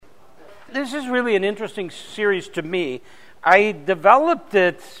This is really an interesting series to me. I developed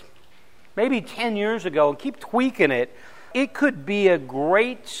it maybe 10 years ago and keep tweaking it. It could be a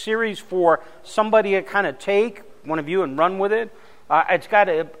great series for somebody to kind of take, one of you, and run with it. It's got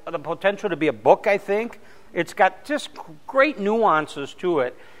the potential to be a book, I think. It's got just great nuances to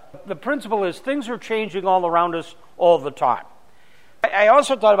it. The principle is things are changing all around us all the time. I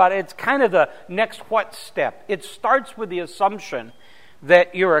also thought about it, it's kind of the next what step. It starts with the assumption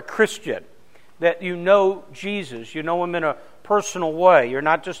that you're a Christian, that you know Jesus, you know him in a personal way. You're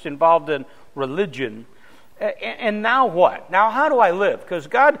not just involved in religion. And now what? Now how do I live? Because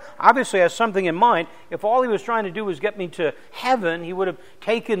God obviously has something in mind. If all he was trying to do was get me to heaven, he would have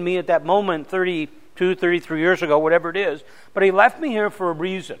taken me at that moment 32, 33 years ago, whatever it is. But he left me here for a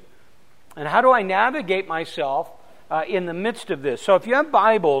reason. And how do I navigate myself in the midst of this? So if you have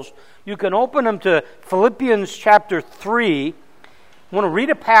Bibles, you can open them to Philippians chapter 3. I want to read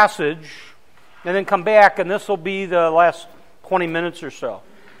a passage and then come back, and this will be the last 20 minutes or so.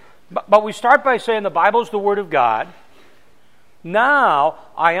 But we start by saying the Bible is the Word of God. Now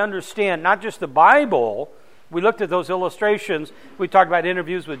I understand not just the Bible. We looked at those illustrations. We talked about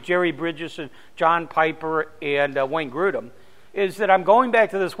interviews with Jerry Bridges and John Piper and Wayne Grudem. Is that I'm going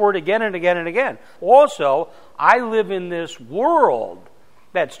back to this Word again and again and again. Also, I live in this world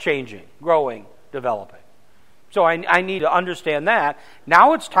that's changing, growing, developing. So I need to understand that.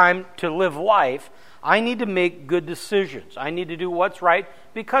 Now it's time to live life. I need to make good decisions. I need to do what's right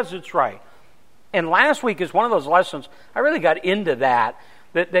because it's right. And last week is one of those lessons, I really got into that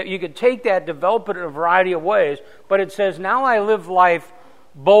you could take that, develop it in a variety of ways, but it says, now I live life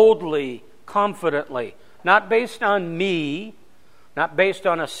boldly, confidently, not based on me, not based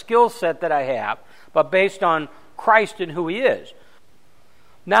on a skill set that I have, but based on Christ and who he is.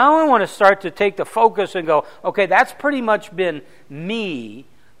 Now I want to start to take the focus and go, okay, that's pretty much been me.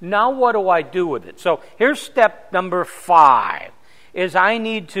 Now what do I do with it? So here's step number 5, is I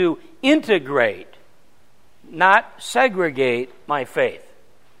need to integrate, not segregate my faith.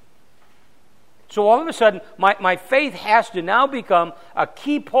 So all of a sudden, my faith has to now become a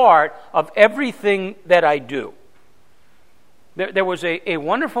key part of everything that I do. There was a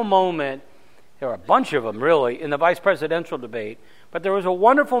wonderful moment, there were a bunch of them really, in the vice presidential debate, but there was a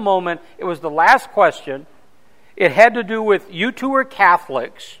wonderful moment. It was the last question. It had to do with, you two are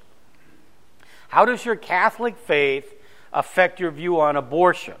Catholics. How does your Catholic faith affect your view on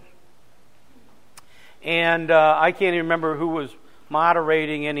abortion? And I can't even remember who was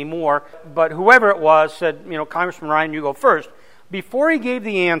moderating anymore, but whoever it was said, Congressman Ryan, you go first. Before he gave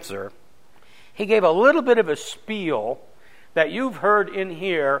the answer, he gave a little bit of a spiel that you've heard in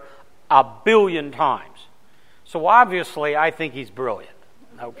here 1 billion times. So obviously, I think he's brilliant,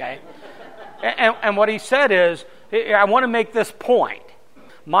 okay? and what he said is, I want to make this point.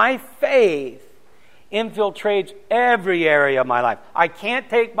 My faith infiltrates every area of my life. I can't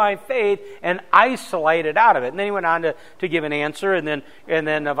take my faith and isolate it out of it. And then he went on to give an answer, and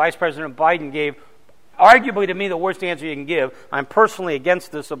then Vice President Biden gave arguably to me the worst answer you can give. I'm personally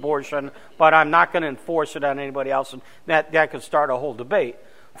against this abortion, but I'm not going to enforce it on anybody else, and that could start a whole debate.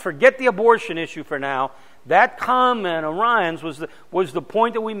 Forget the abortion issue for now. That comment of Ryan's was the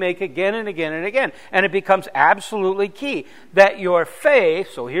point that we make again and again and again. And it becomes absolutely key that your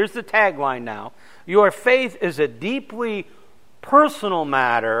faith, so here's the tagline now, your faith is a deeply personal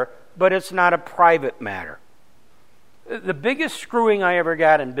matter, but it's not a private matter. The biggest screwing I ever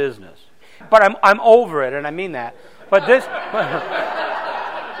got in business, but I'm over it, and I mean that. But this, but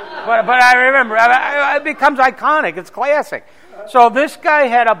I remember, it becomes iconic. It's classic. So this guy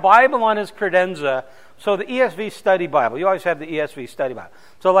had a Bible on his credenza. So the ESV Study Bible, you always have the ESV Study Bible.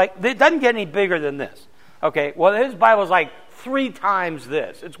 So it doesn't get any bigger than this. Okay, well his Bible is like 3 times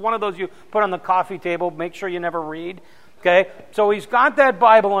this. It's one of those you put on the coffee table, make sure you never read. Okay, so he's got that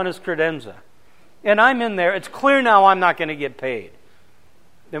Bible on his credenza. And I'm in there. It's clear now I'm not going to get paid.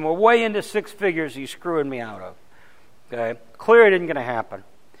 Then we're way into 6 figures he's screwing me out of. Okay, clear it isn't going to happen.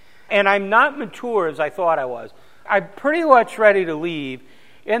 And I'm not mature as I thought I was. I'm pretty much ready to leave.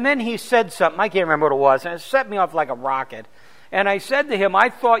 And then he said something, I can't remember what it was, and it set me off like a rocket. And I said to him, I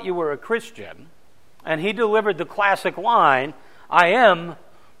thought you were a Christian. And he delivered the classic line, I am,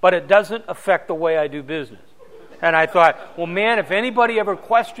 but it doesn't affect the way I do business. And I thought, well, man, if anybody ever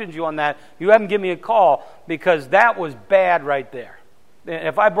questions you on that, you haven't given me a call, because that was bad right there.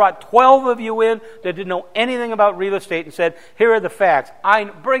 If I brought 12 of you in that didn't know anything about real estate and said, here are the facts, I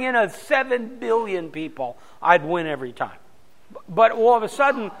bring in 7 billion people, I'd win every time. But all of a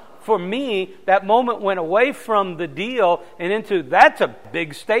sudden, for me, that moment went away from the deal and into, that's a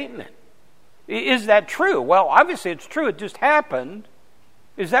big statement. Is that true? Well, obviously it's true. It just happened.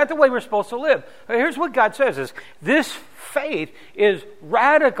 Is that the way we're supposed to live? Here's what God says is, this faith is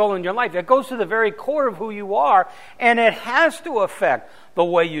radical in your life. It goes to the very core of who you are, and it has to affect the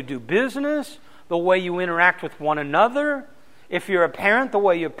way you do business, the way you interact with one another. If you're a parent, the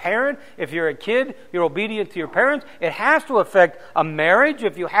way you parent. If you're a kid, you're obedient to your parents. It has to affect a marriage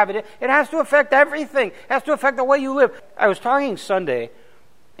if you have it. It has to affect everything. It has to affect the way you live. I was talking Sunday,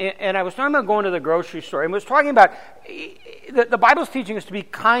 and I was talking about going to the grocery store, and I was talking about the Bible's teaching us to be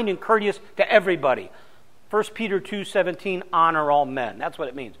kind and courteous to everybody. 1 Peter 2:17, honor all men. That's what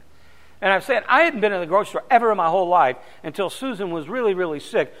it means. And I've said, I hadn't been in the grocery store ever in my whole life until Susan was really, really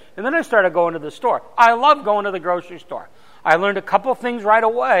sick. And then I started going to the store. I love going to the grocery store. I learned a couple things right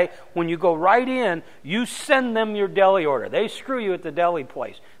away. When you go right in, you send them your deli order. They screw you at the deli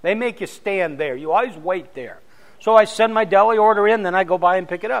place. They make you stand there. You always wait there. So I send my deli order in, then I go by and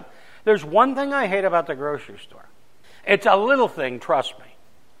pick it up. There's one thing I hate about the grocery store. It's a little thing, trust me.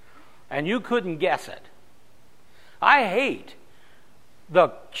 And you couldn't guess it. I hate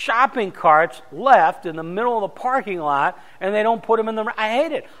the shopping carts left in the middle of the parking lot and they don't put them in the... I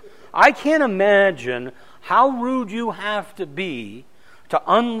hate it. I can't imagine how rude you have to be to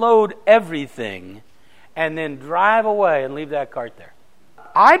unload everything and then drive away and leave that cart there.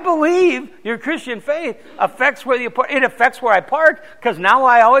 I believe your Christian faith affects where you park. It affects where I park, because now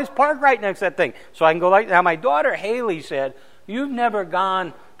I always park right next to that thing. So I can go like... Now my daughter Haley said, you've never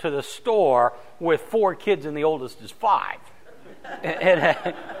gone to the store with 4 kids and the oldest is 5.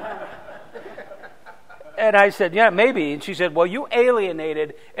 And I said, yeah, maybe. And she said, well, you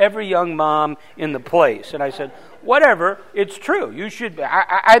alienated every young mom in the place. And I said, whatever, it's true. You should.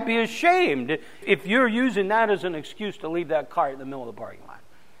 I'd be ashamed if you're using that as an excuse to leave that cart in the middle of the parking lot.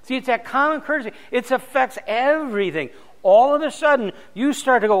 See, it's that common courtesy. It affects everything. All of a sudden, you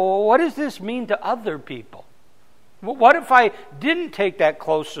start to go, well, what does this mean to other people? What if I didn't take that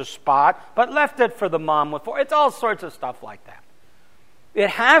closest spot, but left it for the mom with 4? It's all sorts of stuff like that. It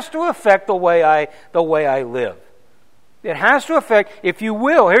has to affect the way I live. It has to affect, if you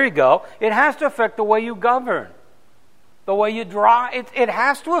will, here you go, it has to affect the way you govern, the way you drive. It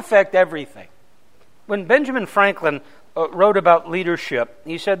has to affect everything. When Benjamin Franklin wrote about leadership,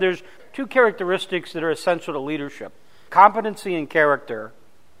 he said there's 2 characteristics that are essential to leadership: competency and character.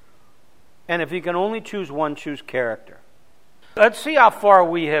 And if you can only choose one, choose character. Let's see how far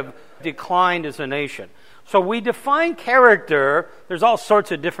we have declined as a nation. So we define character, there's all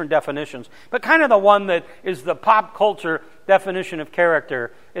sorts of different definitions, but kind of the one that is the pop culture definition of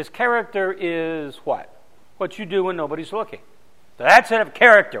character is what? What you do when nobody's looking. So that's it of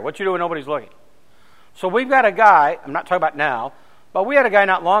character, what you do when nobody's looking. So we've got a guy, I'm not talking about now, but we had a guy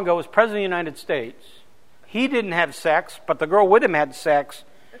not long ago who was President of the United States. He didn't have sex, but the girl with him had sex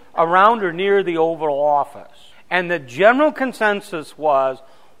around or near the Oval Office. And the general consensus was,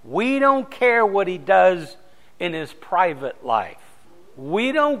 we don't care what he does in his private life.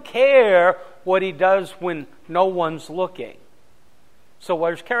 We don't care what he does when no one's looking. So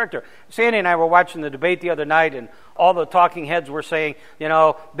where's character? Sandy and I were watching the debate the other night, and all the talking heads were saying,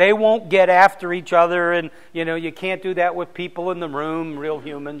 they won't get after each other, and, you can't do that with people in the room, real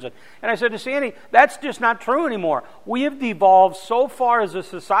humans. And I said to Sandy, that's just not true anymore. We have devolved so far as a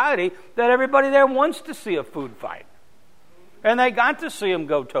society that everybody there wants to see a food fight. And they got to see them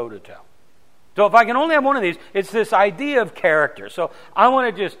go toe-to-toe. So if I can only have one of these, it's this idea of character. So I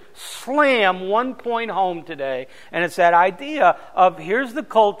want to just slam one point home today, and it's that idea of here's the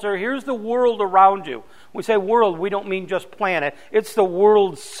culture, here's the world around you. When we say world, we don't mean just planet. It's the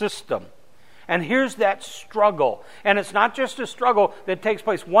world system. And here's that struggle. And it's not just a struggle that takes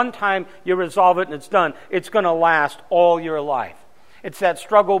place one time, you resolve it and it's done. It's going to last all your life. It's that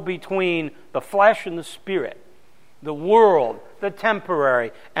struggle between the flesh and the spirit, the world, the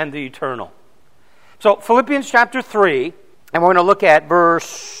temporary, and the eternal. So Philippians chapter 3, and we're going to look at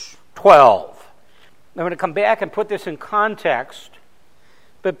verse 12. I'm going to come back and put this in context.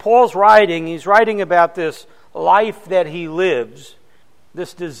 But Paul's writing, he's writing about this life that he lives,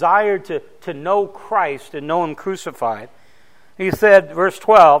 this desire to know Christ and know Him crucified. He said, verse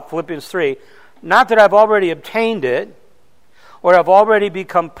 12, Philippians 3, not that I've already obtained it, or have already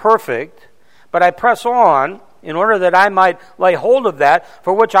become perfect, but I press on in order that I might lay hold of that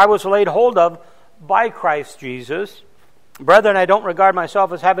for which I was laid hold of by Christ Jesus. Brethren, I don't regard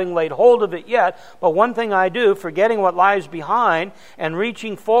myself as having laid hold of it yet, but one thing I do, forgetting what lies behind and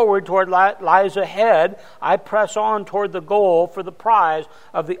reaching forward toward lies ahead, I press on toward the goal for the prize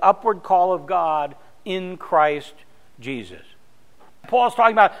of the upward call of God in Christ Jesus. Paul's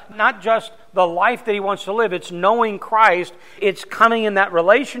talking about not just the life that he wants to live, it's knowing Christ, it's coming in that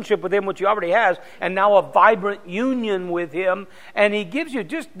relationship with him, which he already has, and now a vibrant union with him. And he gives you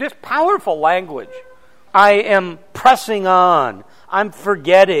just this powerful language. I am pressing on. I'm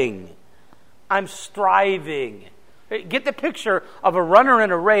forgetting. I'm striving. Get the picture of a runner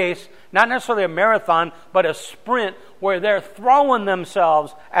in a race, not necessarily a marathon, but a sprint where they're throwing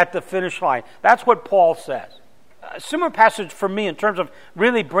themselves at the finish line. That's what Paul says. A similar passage for me in terms of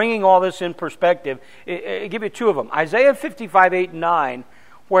really bringing all this in perspective. I'll give you two of them. Isaiah 55, 8 and 9,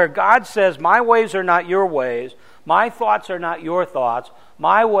 where God says, my ways are not your ways, my thoughts are not your thoughts,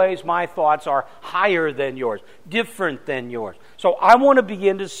 my ways, my thoughts are higher than yours, different than yours. So I want to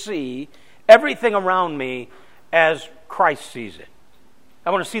begin to see everything around me as Christ sees it. I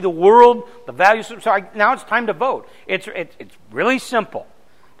want to see the world, the values. So now it's time to vote. It's really simple.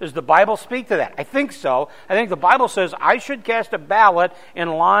 Does the Bible speak to that? I think so. I think the Bible says I should cast a ballot in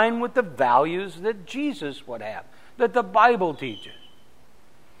line with the values that Jesus would have, that the Bible teaches.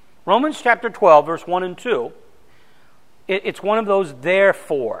 Romans chapter 12, verse 1 and 2, it's one of those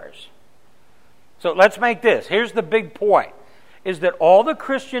therefores. So let's make this. Here's the big point, is that all the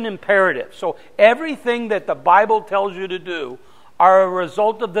Christian imperatives, so everything that the Bible tells you to do, are a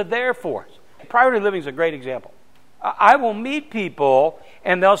result of the therefores. Priority living is a great example. I will meet people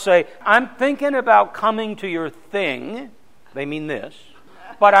and they'll say, I'm thinking about coming to your thing. They mean this.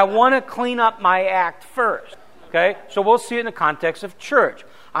 But I want to clean up my act first. Okay? So we'll see it in the context of church.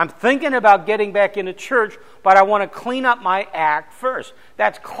 I'm thinking about getting back into church, but I want to clean up my act first.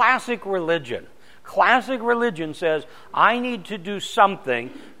 That's classic religion. Classic religion says, I need to do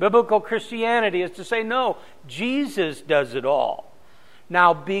something. Biblical Christianity is to say, no, Jesus does it all.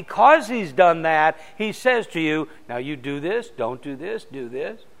 Now, because he's done that, he says to you, now you do this, don't do this, do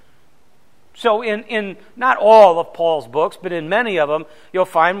this. So in not all of Paul's books, but in many of them, you'll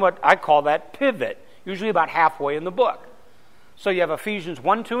find what I call that pivot, usually about halfway in the book. So you have Ephesians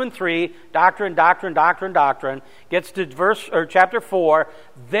 1, 2, and 3, doctrine, doctrine, doctrine, doctrine. Gets to chapter 4,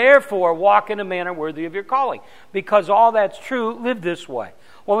 therefore walk in a manner worthy of your calling. Because all that's true, live this way.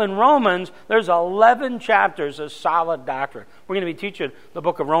 Well, in Romans, there's 11 chapters of solid doctrine. We're going to be teaching the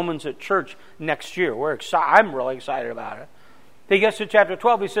book of Romans at church next year. I'm really excited about it. He gets to chapter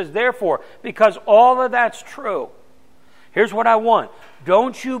 12, he says, therefore, because all of that's true, here's what I want.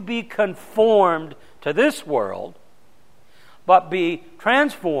 Don't you be conformed to this world, but be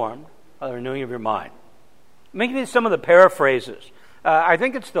transformed by the renewing of your mind. Make me some of the paraphrases. I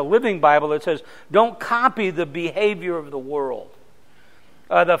think it's the Living Bible that says, don't copy the behavior of the world.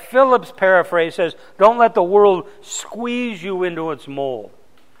 The Phillips paraphrase says, don't let the world squeeze you into its mold.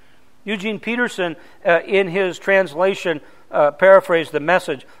 Eugene Peterson, in his translation, paraphrase the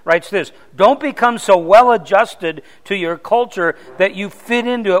Message, writes this, don't become so well adjusted to your culture that you fit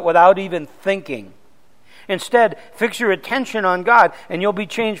into it without even thinking. Instead, fix your attention on God, and you'll be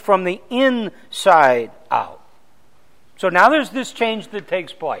changed from the inside out. So now there's this change that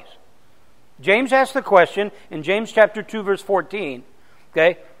takes place. James asks the question in James chapter 2, verse 14,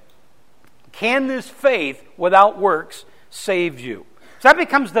 okay, can this faith without works save you? So that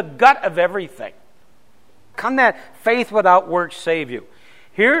becomes the gut of everything. Can that faith without works save you?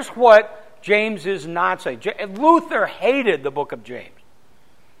 Here's what James is not saying. Luther hated the book of James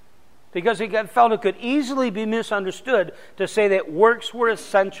because he felt it could easily be misunderstood to say that works were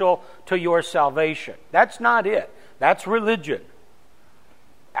essential to your salvation. That's not it. That's religion.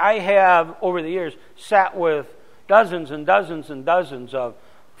 I have, over the years, sat with dozens and dozens and dozens of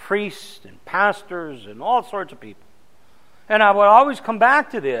priests and pastors and all sorts of people. And I would always come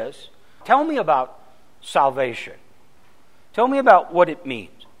back to this. Tell me about salvation. Tell me about what it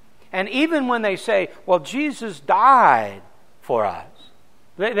means. And even when they say, well, Jesus died for us,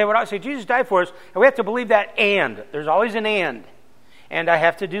 they would always say, Jesus died for us, and we have to believe that and. There's always an and. And I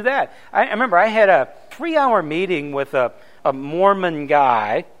have to do that. I remember I had a 3-hour meeting with a Mormon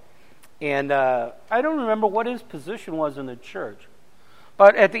guy, and I don't remember what his position was in the church.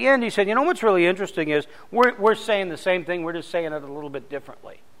 But at the end he said, you know what's really interesting is we're saying the same thing, we're just saying it a little bit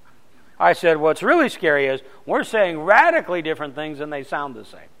differently. I said, what's really scary is we're saying radically different things and they sound the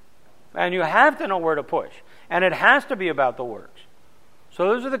same. And you have to know where to push. And it has to be about the works. So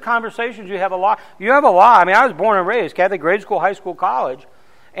those are the conversations you have a lot. You have a lot. I mean, I was born and raised Catholic grade school, high school, college.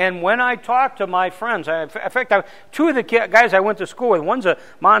 And when I talk to my friends, in fact, two of the guys I went to school with, one's a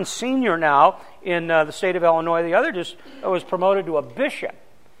Monsignor now in the state of Illinois. The other just was promoted to a bishop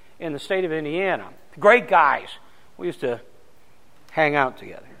in the state of Indiana. Great guys. We used to hang out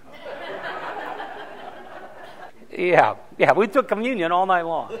together. Yeah, we took communion all night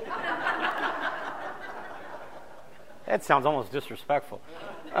long. That sounds almost disrespectful.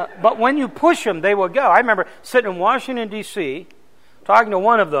 But when you push them, they will go. I remember sitting in Washington, D.C., talking to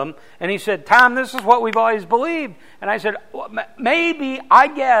one of them, and he said, Tom, this is what we've always believed. And I said, well, maybe, I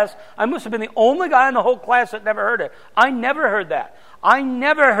guess, I must have been the only guy in the whole class that never heard it. I never heard that. I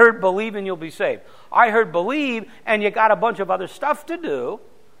never heard believe and you'll be saved. I heard believe and you got a bunch of other stuff to do.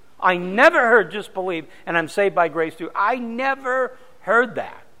 I never heard just believe and I'm saved by grace through. I never heard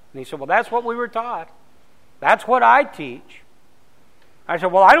that. And he said, well, that's what we were taught. That's what I teach. I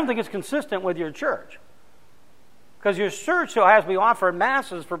said, well, I don't think it's consistent with your church. Because your church still has me offer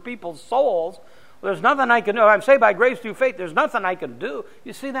masses for people's souls. Well, there's nothing I can do. I'm saved by grace through faith. There's nothing I can do.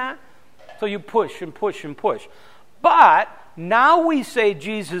 You see that? So you push and push and push. But now we say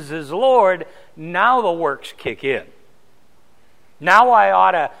Jesus is Lord. Now the works kick in. Now I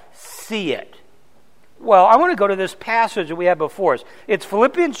ought to see it. Well, I want to go to this passage that we have before us. It's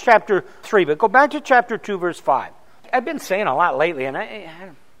Philippians chapter 3, but go back to chapter 2, verse 5. I've been saying a lot lately,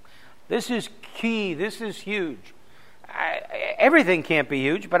 and this is key. This is huge. Everything can't be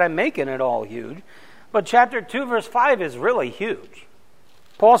huge, but I'm making it all huge. But chapter 2, verse 5 is really huge.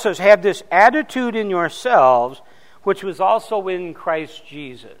 Paul says, have this attitude in yourselves, which was also in Christ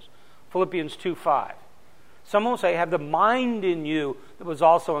Jesus. Philippians 2:5. Some will say, have the mind in you that was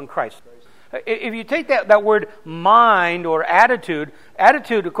also in Christ. If you take that word mind or attitude,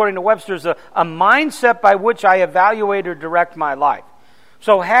 according to Webster, is a mindset by which I evaluate or direct my life.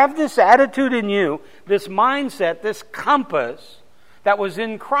 So have this attitude in you, this mindset, this compass that was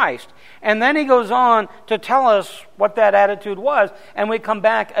in Christ. And then he goes on to tell us what that attitude was. And we come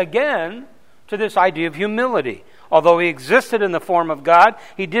back again to this idea of humility. Although he existed in the form of God,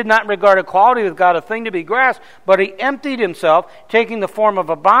 he did not regard equality with God a thing to be grasped, but he emptied himself, taking the form of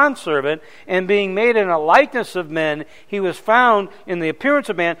a bondservant, and being made in a likeness of men, he was found in the appearance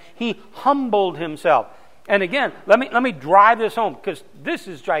of man, he humbled himself. And again, let me drive this home, because this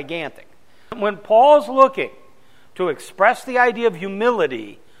is gigantic. When Paul's looking to express the idea of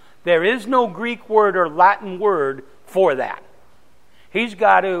humility, there is no Greek word or Latin word for that. He's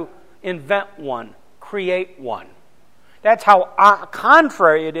got to invent one, create one. That's how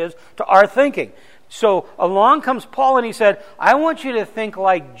contrary it is to our thinking. So along comes Paul and he said, I want you to think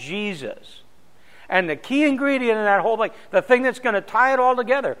like Jesus. And the key ingredient in that whole thing, the thing that's going to tie it all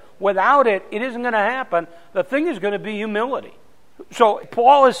together, without it, it isn't going to happen. The thing is going to be humility. So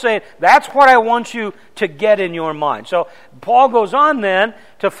Paul is saying, that's what I want you to get in your mind. So Paul goes on then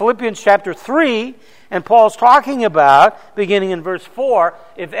to Philippians chapter 3, and Paul's talking about, beginning in verse 4,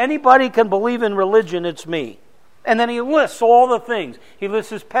 if anybody can believe in religion, it's me. And then he lists all the things. He lists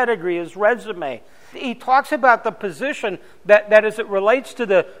his pedigree, his resume. He talks about the position that as it relates to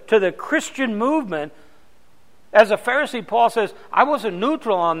the Christian movement. As a Pharisee, Paul says, I wasn't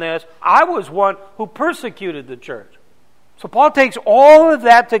neutral on this. I was one who persecuted the church. So Paul takes all of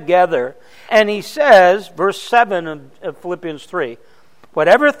that together, and he says, verse 7 of Philippians 3,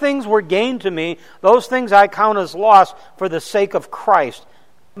 whatever things were gained to me, those things I count as loss for the sake of Christ.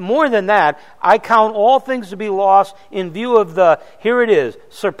 More than that, I count all things to be lost in view of here it is,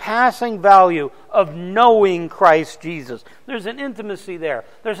 surpassing value of knowing Christ Jesus. There's an intimacy there.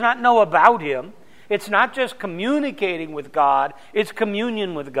 There's not know about Him. It's not just communicating with God, it's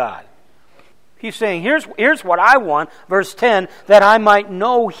communion with God. He's saying, here's what I want, verse 10, that I might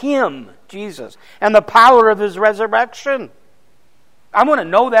know Him, Jesus, and the power of His resurrection. I want to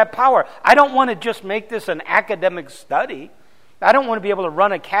know that power. I don't want to just make this an academic study. I don't want to be able to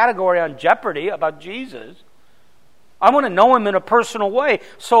run a category on Jeopardy about Jesus. I want to know Him in a personal way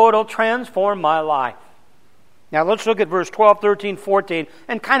so it'll transform my life. Now let's look at verse 12, 13, 14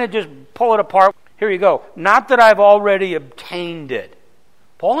 and kind of just pull it apart. Here you go. Not that I've already obtained it.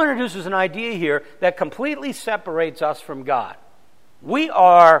 Paul introduces an idea here that completely separates us from God. We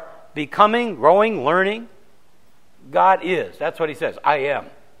are becoming, growing, learning. God is. That's what he says. I am.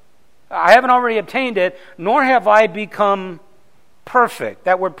 I haven't already obtained it, nor have I become perfect.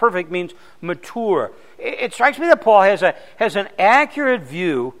 That word perfect means mature. It strikes me that Paul has an accurate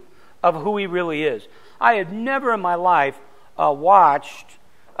view of who he really is. I had never in my life watched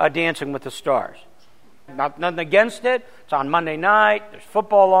Dancing with the Stars. Nothing against it. It's on Monday night. There's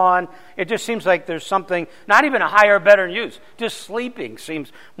football on. It just seems like there's something, not even a higher, better use. Just sleeping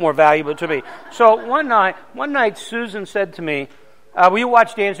seems more valuable to me. So one night Susan said to me, will you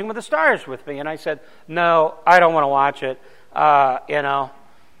watch Dancing with the Stars with me? And I said, no, I don't want to watch it.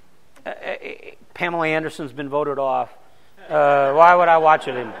 Pamela Anderson's been voted off. Why would I watch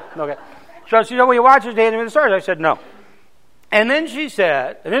it? Okay. So she said, will you watch Dancing with the Stars? I said, no. And then she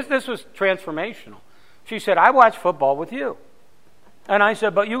said, and this was transformational. She said, I watch football with you. And I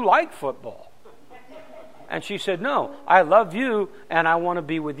said, but you like football. And she said, no, I love you and I want to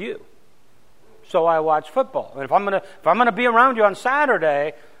be with you. So I watch football. And if I'm gonna be around you on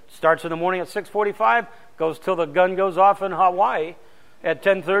Saturday, starts in the morning at 6:45, goes till the gun goes off in Hawaii at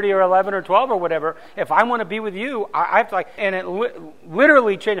 10:30 or 11 or 12 or whatever. If I want to be with you, I have to and it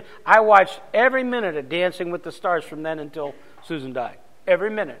literally changed. I watched every minute of Dancing with the Stars from then until Susan died. Every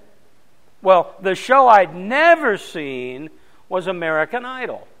minute. Well, the show I'd never seen was American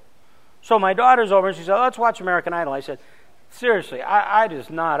Idol. So my daughter's over and she said, let's watch American Idol. I said, seriously, I just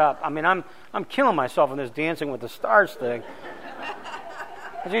not up. I mean, I'm killing myself in this Dancing with the Stars thing.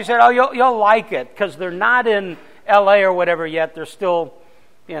 And she said, oh, you'll like it because they're not in L.A. or whatever yet. They're still,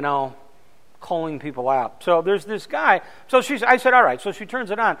 calling people out. So there's this guy. So I said, all right. So she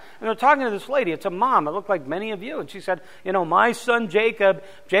turns it on. And they're talking to this lady. It's a mom. It looked like many of you. And she said, my son Jacob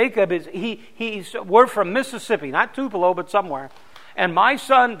is, we're from Mississippi, not Tupelo, but somewhere. And my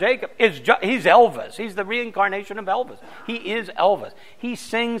son Jacob he's Elvis. He's the reincarnation of Elvis. He is Elvis. He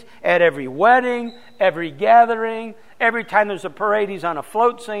sings at every wedding, every gathering, every time there's a parade, he's on a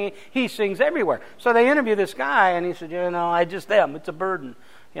float singing. He sings everywhere. So they interview this guy, and he said, I just am. It's a burden.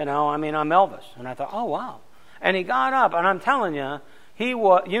 I'm Elvis. And I thought, oh, wow. And he got up, and I'm telling you, he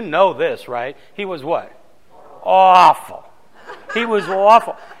was, this, right? He was what? Awful. He was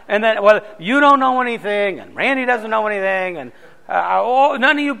awful. And then, you don't know anything, and Randy doesn't know anything, and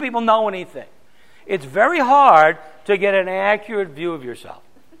none of you people know anything. It's very hard to get an accurate view of yourself.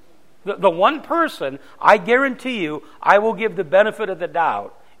 The one person, I guarantee you, I will give the benefit of the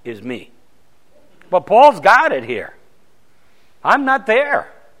doubt, is me. But Paul's got it here. I'm not there.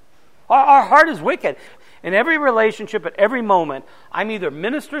 Our heart is wicked. In every relationship, at every moment, I'm either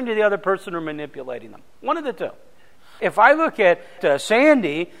ministering to the other person or manipulating them. One of the two. If I look at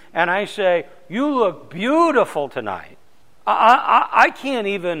Sandy and I say, you look beautiful tonight, I can't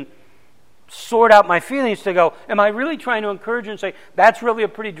even sort out my feelings to go, am I really trying to encourage her and say, that's really a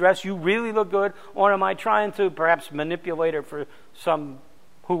pretty dress, you really look good? Or am I trying to perhaps manipulate her for some,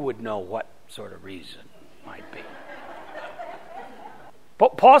 who would know what sort of reason might be?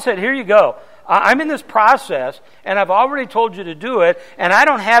 But Paul said, here you go. I'm in this process, and I've already told you to do it, and I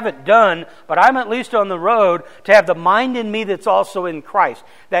don't have it done, but I'm at least on the road to have the mind in me that's also in Christ,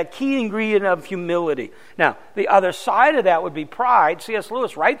 that key ingredient of humility. Now, the other side of that would be pride. C.S.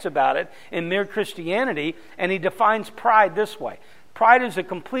 Lewis writes about it in Mere Christianity, and he defines pride this way. Pride is a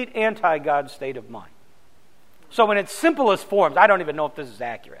complete anti-God state of mind. So in its simplest forms, I don't even know if this is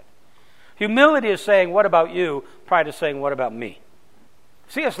accurate. Humility is saying, what about you? Pride is saying, what about me?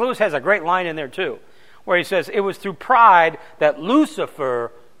 C.S. Lewis has a great line in there too, where he says, it was through pride that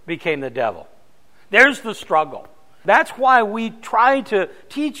Lucifer became the devil. There's the struggle. That's why we try to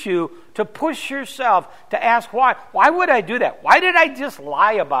teach you to push yourself, to ask why. Why would I do that? Why did I just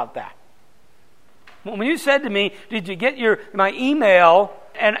lie about that? When you said to me, did you get my email?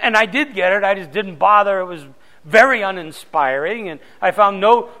 And I did get it, I just didn't bother. It was very uninspiring, and I found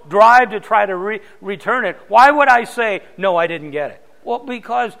no drive to try to return it. Why would I say, no, I didn't get it? Well,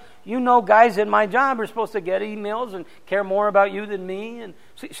 because guys in my job are supposed to get emails and care more about you than me. And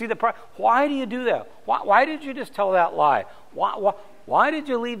see the problem. Why do you do that? Why did you just tell that lie? Why did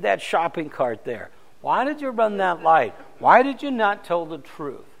you leave that shopping cart there? Why did you run that light? Why did you not tell the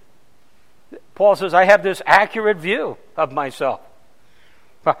truth? Paul says, I have this accurate view of myself.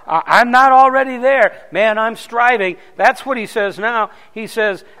 I'm not already there. Man, I'm striving. That's what he says now. He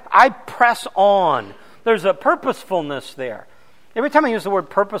says, I press on. There's a purposefulness there. Every time I use the word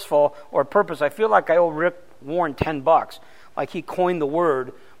purposeful or purpose, I feel like I owe Rick Warren $10, like he coined the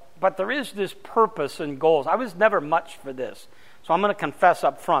word. But there is this purpose and goals. I was never much for this. So I'm going to confess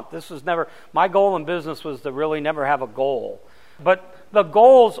up front. My goal in business was to really never have a goal. But the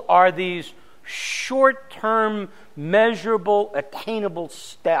goals are these short-term, measurable, attainable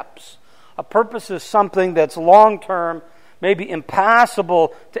steps. A purpose is something that's long-term, maybe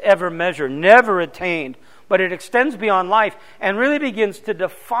impossible to ever measure, never attained. But it extends beyond life and really begins to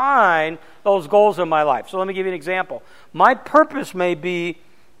define those goals in my life. So let me give you an example. My purpose may be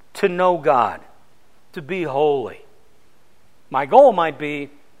to know God, to be holy. My goal might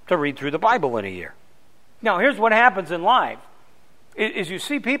be to read through the Bible in a year. Now, here's what happens in life. Is you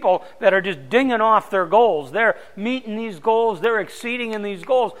see people that are just dinging off their goals. They're meeting these goals, they're exceeding in these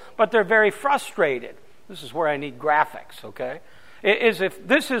goals, but they're very frustrated. This is where I need graphics, okay? Is if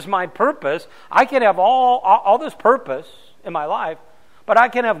this is my purpose, I can have all this purpose in my life, but I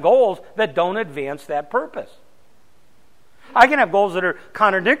can have goals that don't advance that purpose. I can have goals that are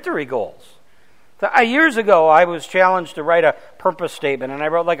contradictory goals. Years ago, I was challenged to write a purpose statement, and I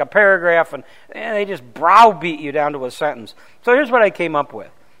wrote like a paragraph, and they just browbeat you down to a sentence. So here's what I came up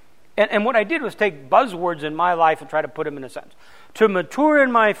with. And what I did was take buzzwords in my life and try to put them in a sentence. To mature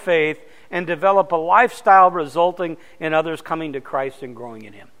in my faith and develop a lifestyle resulting in others coming to Christ and growing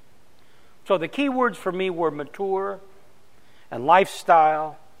in Him. So the key words for me were mature and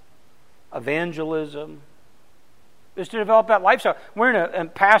lifestyle, evangelism, is to develop that lifestyle. We're in a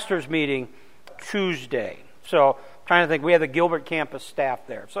pastor's meeting Tuesday. So I'm trying to think, we have the Gilbert campus staff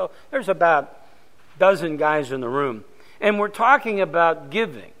there. So there's about a dozen guys in the room. And we're talking about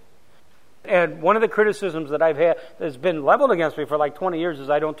giving. And one of the criticisms that I've had that's been leveled against me for like 20 years is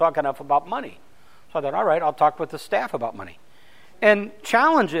I don't talk enough about money. So I thought, all right, I'll talk with the staff about money. And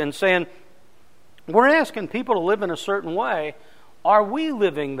challenge it and saying, we're asking people to live in a certain way. Are we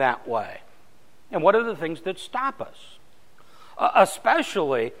living that way? And what are the things that stop us?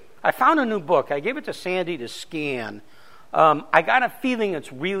 Especially, I found a new book. I gave it to Sandy to scan. I got a feeling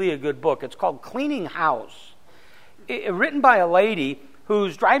it's really a good book. It's called Cleaning House. Written by a lady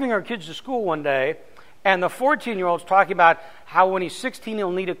who's driving her kids to school one day, and the 14-year-old's talking about how when he's 16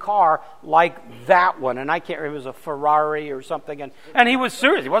 he'll need a car like that one. And I can't remember, it was a Ferrari or something. And he was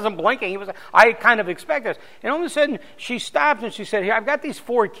serious. He wasn't blinking. I kind of expect this. And all of a sudden she stopped and she said, here, I've got these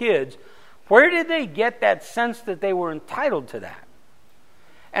 4 kids. Where did they get that sense that they were entitled to that?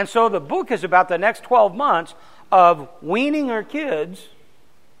 And so the book is about the next 12 months of weaning her kids,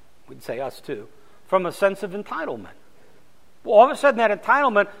 we'd say us too, from a sense of entitlement. Well, all of a sudden that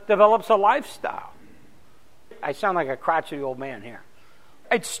entitlement develops a lifestyle. I sound like a crotchety old man here.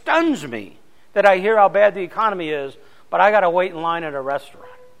 It stuns me that I hear how bad the economy is, but I got to wait in line at a restaurant.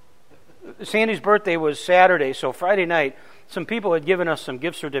 Sandy's birthday was Saturday, so Friday night, some people had given us some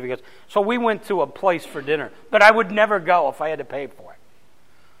gift certificates. So we went to a place for dinner that I would never go if I had to pay for it.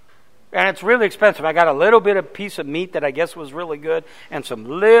 And it's really expensive. I got a little bit of piece of meat that I guess was really good and some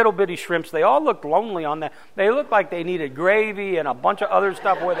little bitty shrimps. They all looked lonely on that. They looked like they needed gravy and a bunch of other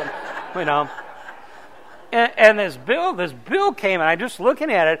stuff with them, you know. And this bill came, and I just looking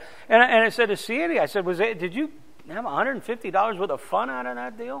at it, and I said to Sandy, I said, did you have $150 worth of fun out of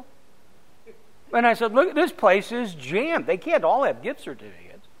that deal? And I said, look, this place is jammed. They can't all have gift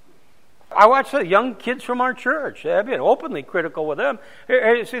certificates. I watched the young kids from our church. I've been openly critical with them.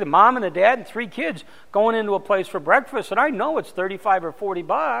 Here you see the mom and the dad and 3 kids going into a place for breakfast, and I know it's $35 or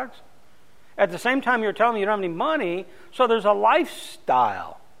 $40. At the same time, you're telling me you don't have any money, so there's a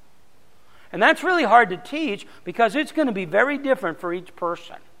lifestyle. And that's really hard to teach because it's going to be very different for each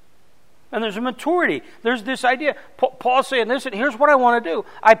person. And there's a maturity. There's this idea. Paul's saying, listen, here's what I want to do.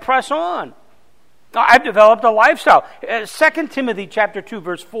 I press on. I've developed a lifestyle. 2 Timothy chapter 2,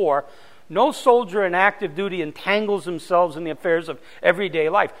 verse 4, no soldier in active duty entangles themselves in the affairs of everyday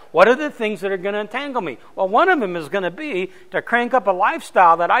life. What are the things that are going to entangle me? Well, one of them is going to be to crank up a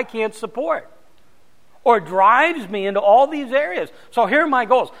lifestyle that I can't support or drives me into all these areas. So here are my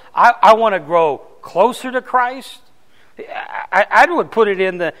goals. I want to grow closer to Christ. I would put it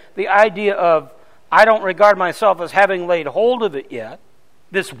in the idea of I don't regard myself as having laid hold of it yet.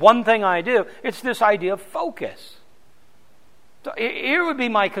 This one thing I do, it's this idea of focus. So here would be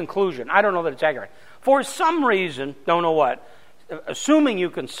my conclusion. I don't know that it's accurate. For some reason, don't know what, assuming you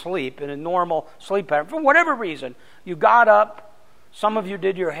can sleep in a normal sleep pattern, for whatever reason, you got up, some of you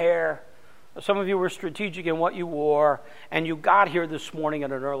did your hair, some of you were strategic in what you wore, and you got here this morning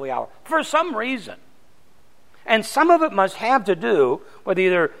at an early hour. For some reason. And some of it must have to do with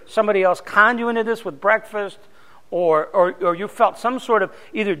either somebody else conned you into this with breakfast, or you felt some sort of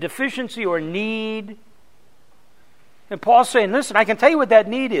either deficiency or need. And Paul's saying, listen, I can tell you what that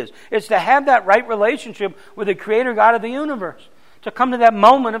need is. It's to have that right relationship with the Creator God of the universe. To come to that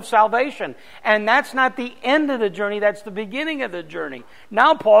moment of salvation. And that's not the end of the journey, that's the beginning of the journey.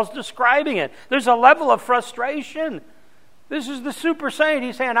 Now Paul's describing it. There's a level of frustration. This is the super saint.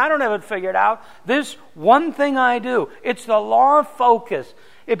 He's saying, I don't have it figured out. This one thing I do. It's the law of focus.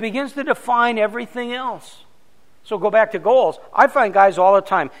 It begins to define everything else. So go back to goals. I find guys all the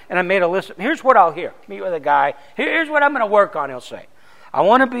time, and I made a list. Here's what I'll hear. Meet with a guy. Here's what I'm going to work on, he'll say. I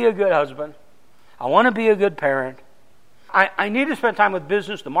want to be a good husband. I want to be a good parent. I need to spend time with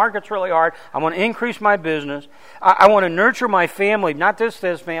business. The market's really hard. I want to increase my business. I want to nurture my family, not just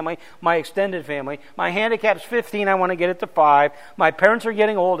this family, my extended family. My handicap's 15. I want to get it to 5. My parents are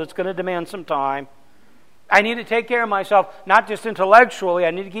getting old. It's going to demand some time. I need to take care of myself, not just intellectually.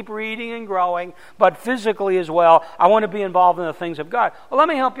 I need to keep reading and growing, but physically as well. I want to be involved in the things of God. Well, let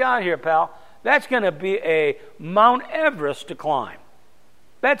me help you out here, pal. That's going to be a Mount Everest to climb.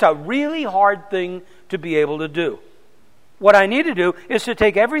 That's a really hard thing to be able to do. What I need to do is to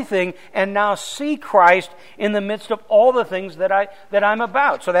take everything and now see Christ in the midst of all the things that I'm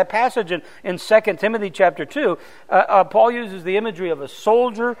about. So that passage in 2 Timothy chapter 2, Paul uses the imagery of a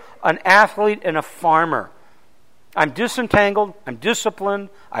soldier, an athlete, and a farmer. I'm disentangled, I'm disciplined,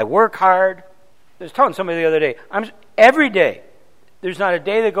 I work hard. I was telling somebody the other day, every day, there's not a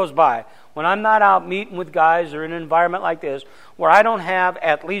day that goes by when I'm not out meeting with guys or in an environment like this where I don't have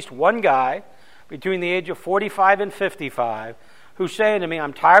at least one guy between the age of 45 and 55 who's saying to me,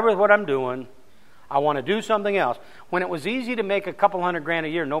 I'm tired with what I'm doing, I want to do something else. When it was easy to make a couple $100,000 a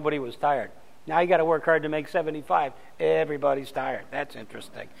year, nobody was tired. Now you got to work hard to make 75. Everybody's tired. That's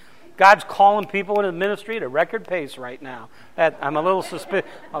interesting. God's calling people into the ministry at a record pace right now. I'm a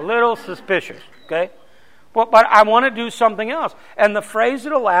little suspicious, okay? But I want to do something else. And the phrase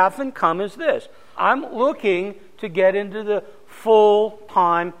that'll often come is this: I'm looking to get into the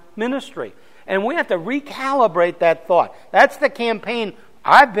full-time ministry. And we have to recalibrate that thought. That's the campaign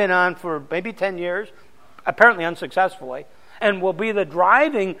I've been on for maybe 10 years, apparently unsuccessfully, and will be the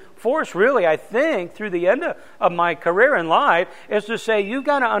driving force, really, I think, through the end of my career in life, is to say, you've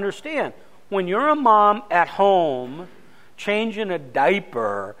got to understand, when you're a mom at home changing a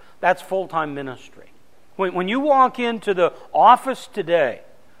diaper, that's full-time ministry. When you walk into the office today,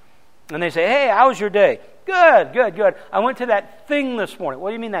 and they say, hey, how was your day? Good. I went to that thing this morning.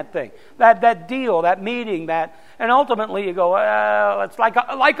 What do you mean that thing? That deal, that meeting, and ultimately you go, well, it's like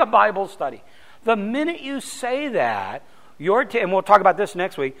a Bible study. The minute you say that, and we'll talk about this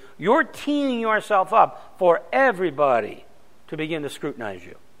next week, you're teeing yourself up for everybody to begin to scrutinize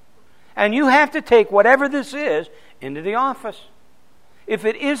you. And you have to take whatever this is into the office. If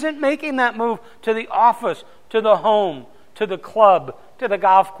it isn't making that move to the office, to the home, to the club, to the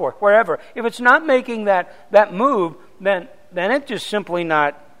golf course, wherever, if it's not making that move, then it's just simply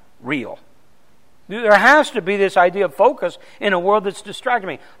not real. There has to be this idea of focus in a world that's distracting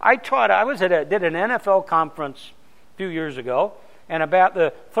me. I did an NFL conference a few years ago, and about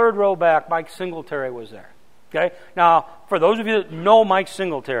the third row back, Mike Singletary was there. Okay? Now, for those of you that know Mike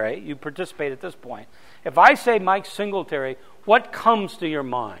Singletary, you participate at this point. If I say Mike Singletary, what comes to your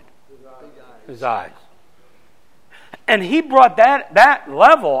mind? His eyes. And he brought that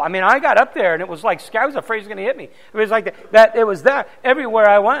level. I mean, I got up there and it was like, I was afraid he was going to hit me. It was like that. It was that everywhere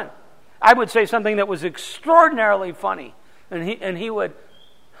I went. I would say something that was extraordinarily funny, and he would,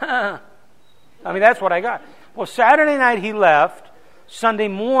 I mean, that's what I got. Well, Saturday night he left. Sunday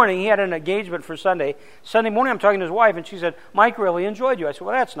morning, he had an engagement for Sunday. Sunday morning, I'm talking to his wife, and she said, Mike really enjoyed you. I said,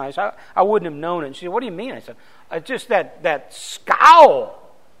 well, that's nice. I wouldn't have known it. And she said, what do you mean? I said, just that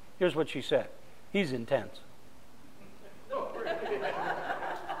scowl. Here's what she said. He's intense.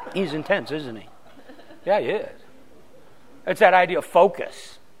 He's intense, isn't he? Yeah, he is. It's that idea of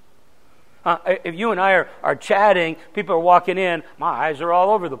focus. If you and I are chatting, people are walking in, my eyes are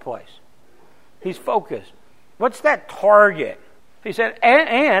all over the place. He's focused. What's that target? He said,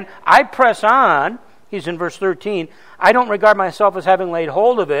 and I press on. He's in verse 13. I don't regard myself as having laid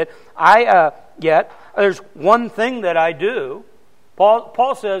hold of it. Yet there's one thing that I do.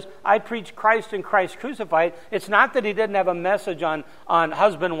 Paul says, I preach Christ and Christ crucified. It's not that he didn't have a message on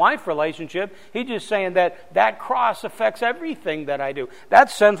husband-wife relationship. He's just saying that cross affects everything that I do.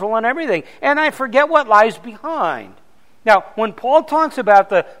 That's central in everything. And I forget what lies behind. Now, when Paul talks about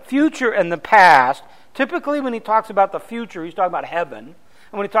the future and the past, typically when he talks about the future, he's talking about heaven.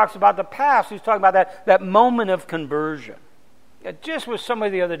 And when he talks about the past, he's talking about that moment of conversion. It just was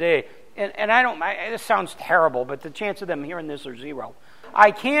somebody the other day, and this sounds terrible, but the chance of them hearing this are zero.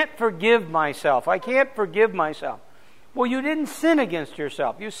 I can't forgive myself. Well, you didn't sin against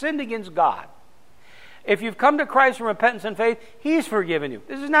yourself. You sinned against God. If you've come to Christ in repentance and faith, He's forgiven you.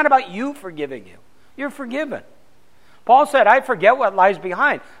 This is not about you forgiving you. You're forgiven. Paul said, I forget what lies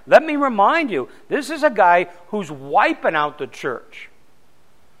behind. Let me remind you, this is a guy who's wiping out the church,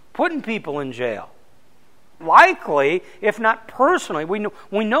 putting people in jail. Likely, if not personally,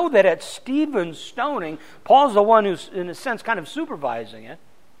 we know that at Stephen's stoning, Paul's the one who's, in a sense, kind of supervising it.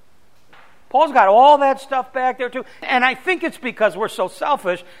 Paul's got all that stuff back there too. And I think it's because we're so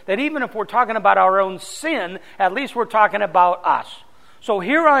selfish that even if we're talking about our own sin, at least we're talking about us. So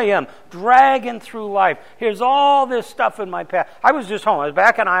here I am, dragging through life. Here's all this stuff in my past. I was just home. I was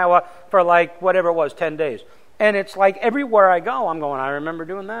back in Iowa for whatever it was, 10 days. And it's like everywhere I go, I'm going, I remember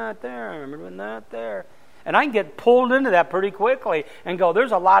doing that there. I remember doing that there. And I can get pulled into that pretty quickly and go,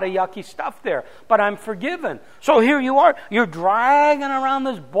 there's a lot of yucky stuff there, but I'm forgiven. So here you are. You're dragging around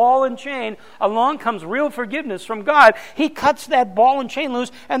this ball and chain. Along comes real forgiveness from God. He cuts that ball and chain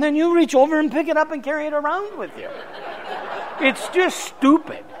loose, and then you reach over and pick it up and carry it around with you. It's just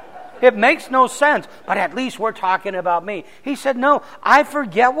stupid. It makes no sense, but at least we're talking about me. He said, no, I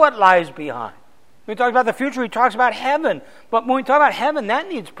forget what lies behind. When we talk about the future, he talks about heaven. But when we talk about heaven, that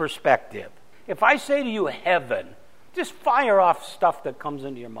needs perspective. If I say to you heaven, just fire off stuff that comes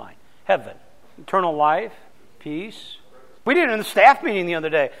into your mind. Heaven, eternal life, peace. We did it in the staff meeting the other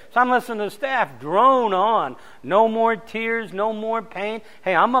day. So I'm listening to the staff drone on. No more tears, no more pain.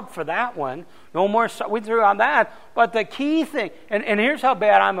 Hey, I'm up for that one. No more, we threw on that. But the key thing, and here's how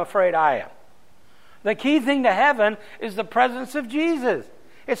bad I'm afraid I am. The key thing to heaven is the presence of Jesus.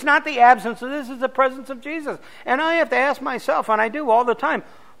 It's not the absence of this, it's the presence of Jesus. And I have to ask myself, and I do all the time,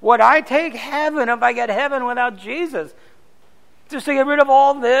 would I take heaven if I get heaven without Jesus? Just to get rid of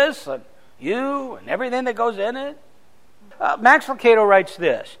all this, and you, and everything that goes in it? Max Lucado writes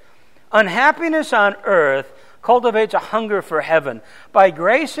this: unhappiness on earth cultivates a hunger for heaven. By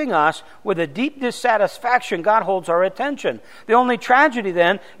gracing us with a deep dissatisfaction, God holds our attention. The only tragedy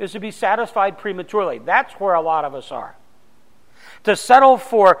then is to be satisfied prematurely. That's where a lot of us are. To settle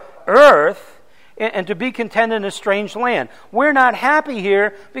for earth and to be content in a strange land. We're not happy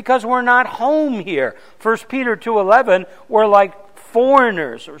here because we're not home here. 1 Peter 2:11, we're like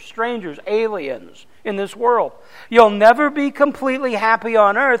foreigners or strangers, aliens in this world. You'll never be completely happy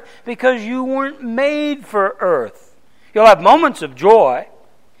on earth because you weren't made for earth. You'll have moments of joy.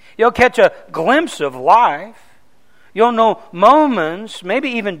 You'll catch a glimpse of life. You'll know moments, maybe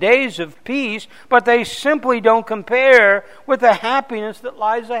even days of peace, but they simply don't compare with the happiness that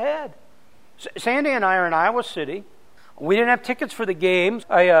lies ahead. Sandy and I are in Iowa City. We didn't have tickets for the games.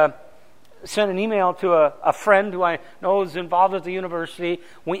 I sent an email to a friend who I know is involved at the university.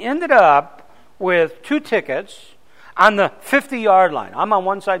 We ended up with 2 tickets on the 50-yard line. I'm on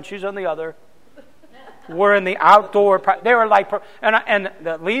one side and she's on the other. We're in the outdoor. They were like, and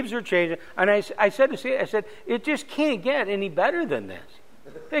the leaves are changing. And I said to Steve, I said, it just can't get any better than this.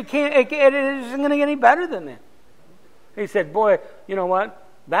 It isn't going to get any better than this. He said, boy, you know what?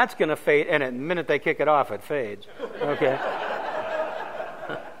 That's going to fade. And the minute they kick it off, it fades. Okay.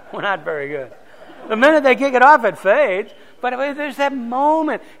 We're not very good. The minute they kick it off, it fades. But there's that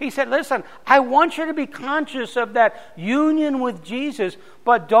moment. He said, listen, I want you to be conscious of that union with Jesus,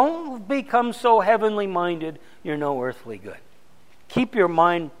 but don't become so heavenly minded you're no earthly good. Keep your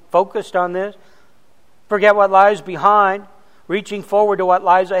mind focused on this. Forget what lies behind, reaching forward to what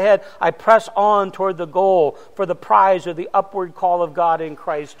lies ahead. I press on toward the goal for the prize of the upward call of God in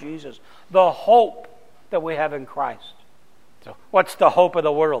Christ Jesus. The hope that we have in Christ. So what's the hope of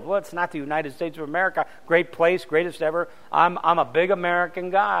the world? Well, it's not the United States of America. Great place, greatest ever. I'm a big American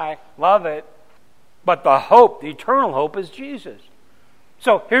guy. Love it. But the hope, the eternal hope, is Jesus.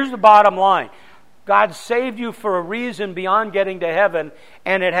 So here's the bottom line. God saved you for a reason beyond getting to heaven,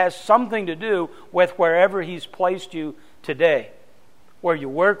 and it has something to do with wherever He's placed you today. Where you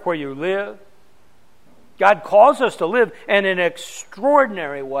work, where you live. God calls us to live in an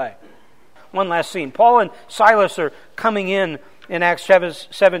extraordinary way. One last scene. Paul and Silas are coming in Acts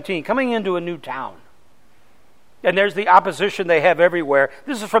 17, coming into a new town. And there's the opposition they have everywhere.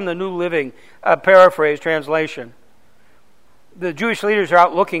 This is from the New Living paraphrase translation. The Jewish leaders are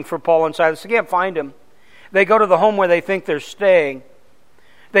out looking for Paul and Silas. They can't find him. They go to the home where they think they're staying.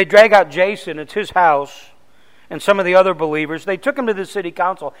 They drag out Jason. It's his house. And some of the other believers. They took him to the city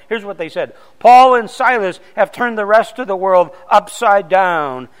council. Here's what they said. Paul and Silas have turned the rest of the world upside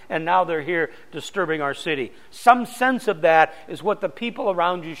down, and now they're here disturbing our city. Some sense of that is what the people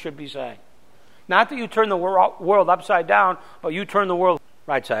around you should be saying. Not that you turn the world upside down, but you turn the world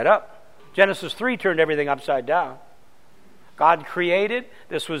right side up. Genesis 3 turned everything upside down. God created.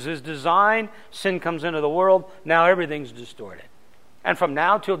 This was His design. Sin comes into the world. Now everything's distorted. And from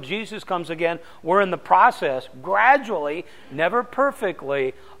now till Jesus comes again, we're in the process, gradually, never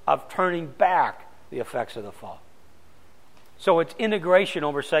perfectly, of turning back the effects of the fall. So it's integration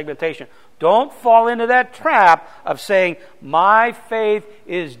over segmentation. Don't fall into that trap of saying, my faith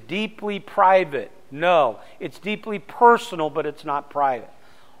is deeply private. No, it's deeply personal, but it's not private.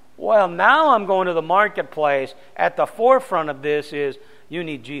 Well, now I'm going to the marketplace. At the forefront of this is, you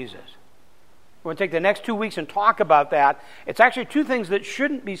need Jesus. We're going to take the next 2 weeks and talk about that. It's actually 2 things that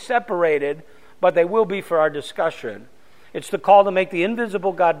shouldn't be separated, but they will be for our discussion. It's the call to make the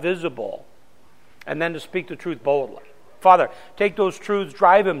invisible God visible, and then to speak the truth boldly. Father, take those truths,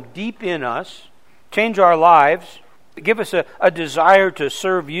 drive them deep in us, change our lives, give us a desire to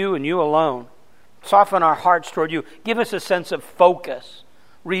serve You and You alone. Soften our hearts toward You. Give us a sense of focus,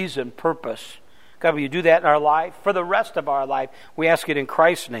 reason, purpose. God, will You do that in our life? For the rest of our life, we ask it in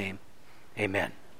Christ's name. Amen.